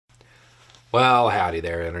Well, howdy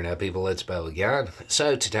there, Internet people. It's Bo again.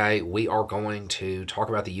 So, today we are going to talk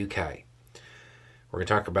about the UK. We're going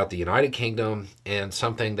to talk about the United Kingdom and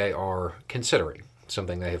something they are considering,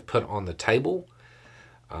 something they have put on the table,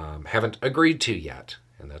 haven't agreed to yet,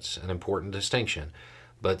 and that's an important distinction,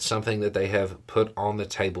 but something that they have put on the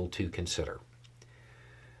table to consider.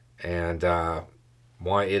 And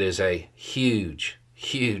why it is a huge,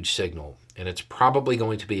 huge signal. And it's probably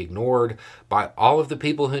going to be ignored by all of the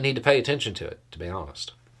people who need to pay attention to it, to be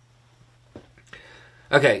honest.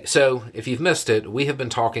 Okay, so if you've missed it, we have been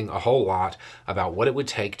talking a whole lot about what it would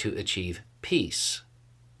take to achieve peace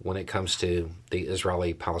when it comes to the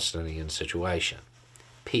Israeli-Palestinian situation.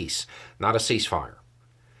 Peace, not a ceasefire.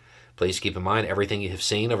 Please keep in mind everything you have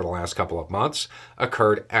seen over the last couple of months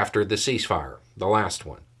occurred after the ceasefire, the last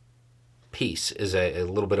one. Peace is a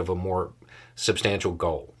little bit of a more substantial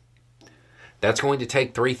goal. That's going to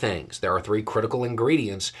take three things. There are three critical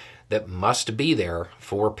ingredients that must be there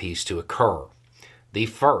for peace to occur. The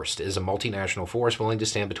first is a multinational force willing to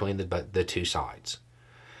stand between the two sides.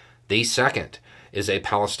 The second is a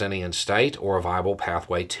Palestinian state or a viable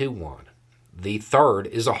pathway to one. The third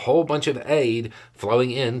is a whole bunch of aid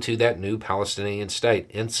flowing into that new Palestinian state.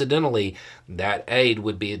 Incidentally, that aid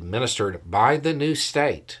would be administered by the new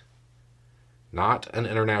state, not an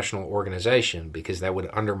international organization, because that would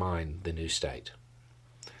undermine the new state.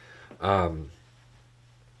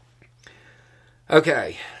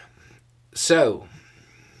 Okay, so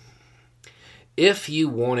if you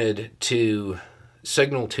wanted to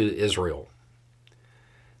signal to Israel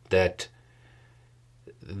that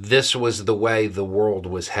this was the way the world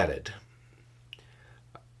was headed,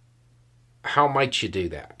 how might you do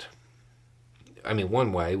that? I mean,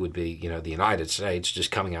 one way would be, the United States just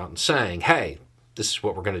coming out and saying, hey, this is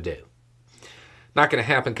what we're going to do. Not going to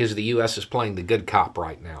happen because the U.S. is playing the good cop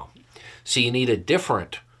right now. So you need a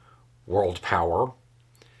different world power,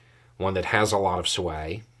 one that has a lot of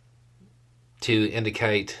sway, to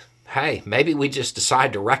indicate, hey, maybe we just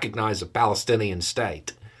decide to recognize a Palestinian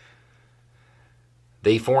state.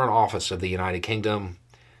 The Foreign Office of the United Kingdom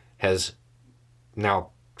has now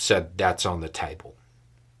said that's on the table,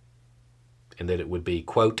 and that it would be,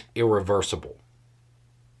 quote, irreversible.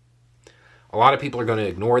 A lot of people are going to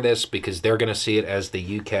ignore this because they're going to see it as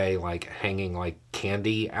the UK hanging like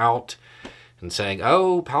candy out and saying,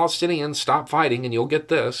 oh, Palestinians, stop fighting and you'll get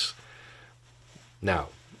this. No.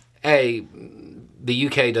 A, the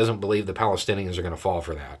UK doesn't believe the Palestinians are going to fall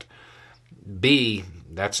for that. B,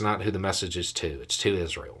 that's not who the message is to. It's to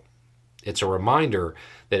Israel. It's a reminder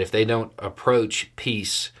that if they don't approach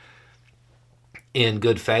peace in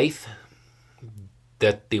good faith,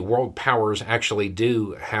 that the world powers actually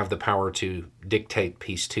do have the power to dictate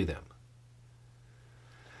peace to them.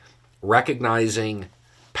 Recognizing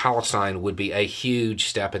Palestine would be a huge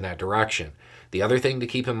step in that direction. The other thing to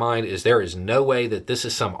keep in mind is there is no way that this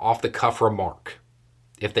is some off-the-cuff remark.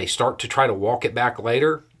 If they start to try to walk it back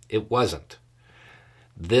later, it wasn't.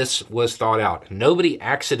 This was thought out. Nobody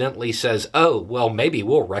accidentally says, oh, well, maybe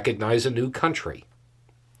we'll recognize a new country.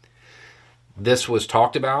 This was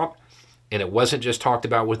talked about, and it wasn't just talked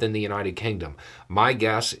about within the United Kingdom. My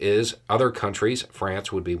guess is other countries,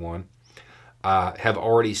 France would be one, have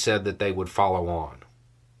already said that they would follow on.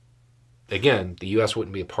 Again, the U.S.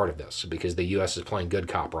 wouldn't be a part of this because the U.S. is playing good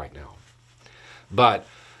cop right now. But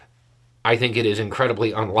I think it is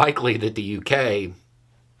incredibly unlikely that the UK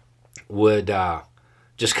would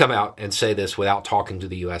just come out and say this without talking to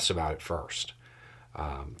the U.S. about it first.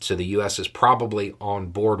 So the U.S. is probably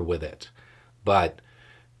on board with it, but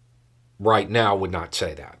right now would not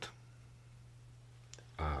say that.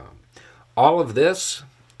 All of this,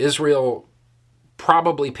 Israel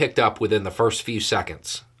probably picked up within the first few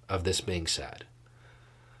seconds of this being said.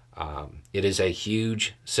 It is a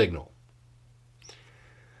huge signal.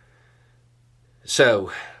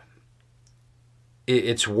 So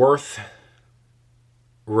it's worth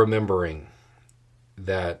remembering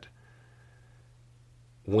that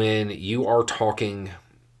when you are talking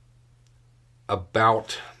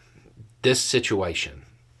about this situation,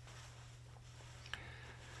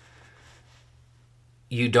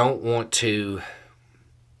 you don't want to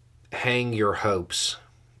hang your hopes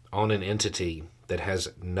on an entity that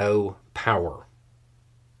has no power.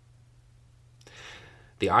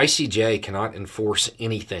 The ICJ cannot enforce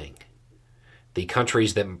anything. The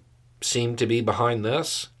countries that seem to be behind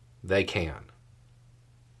this, they can.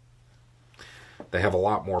 They have a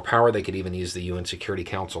lot more power. They could even use the UN Security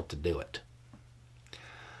Council to do it.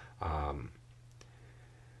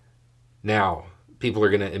 Now, people are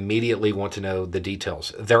going to immediately want to know the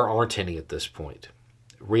details. There aren't any at this point.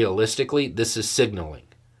 Realistically, this is signaling.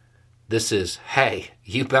 This is, hey,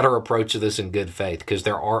 you better approach this in good faith because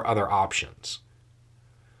there are other options.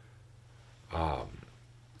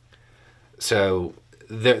 So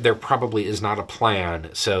there probably is not a plan.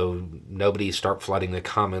 So nobody start flooding the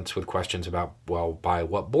comments with questions about, well, by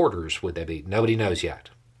what borders would they be? Nobody knows yet.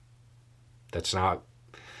 It's not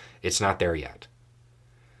there yet.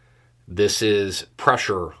 This is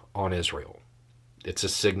pressure on Israel. It's a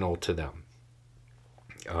signal to them.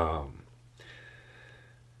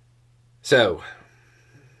 So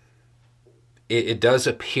it does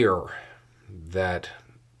appear that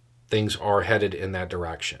things are headed in that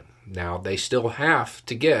direction. Now, they still have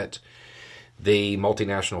to get the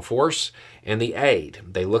multinational force and the aid.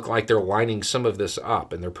 They look like they're lining some of this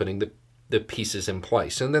up, and they're putting the pieces in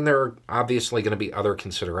place. And then there are obviously going to be other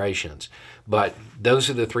considerations. But those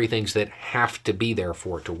are the three things that have to be there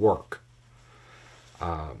for it to work.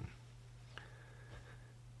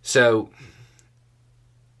 So,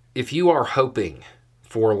 if you are hoping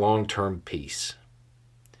for long-term peace,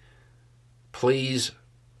 please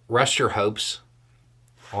rest your hopes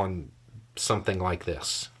on something like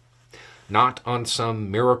this. Not on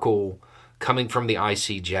some miracle coming from the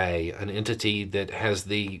ICJ, an entity that has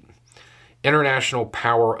the international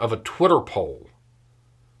power of a Twitter poll.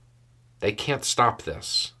 They can't stop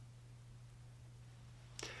this.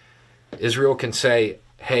 Israel can say,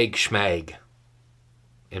 Hague Schmeg,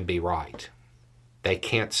 and be right. They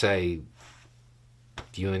can't say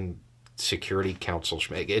UN Security Council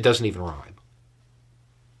Schmeg. It doesn't even rhyme.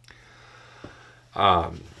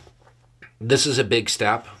 This is a big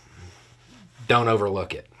step. Don't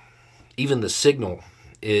overlook it. Even the signal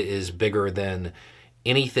is bigger than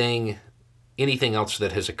anything else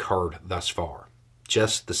that has occurred thus far.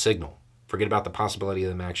 Just the signal. Forget about the possibility of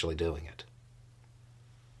them actually doing it.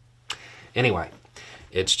 Anyway,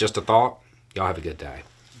 it's just a thought. Y'all have a good day.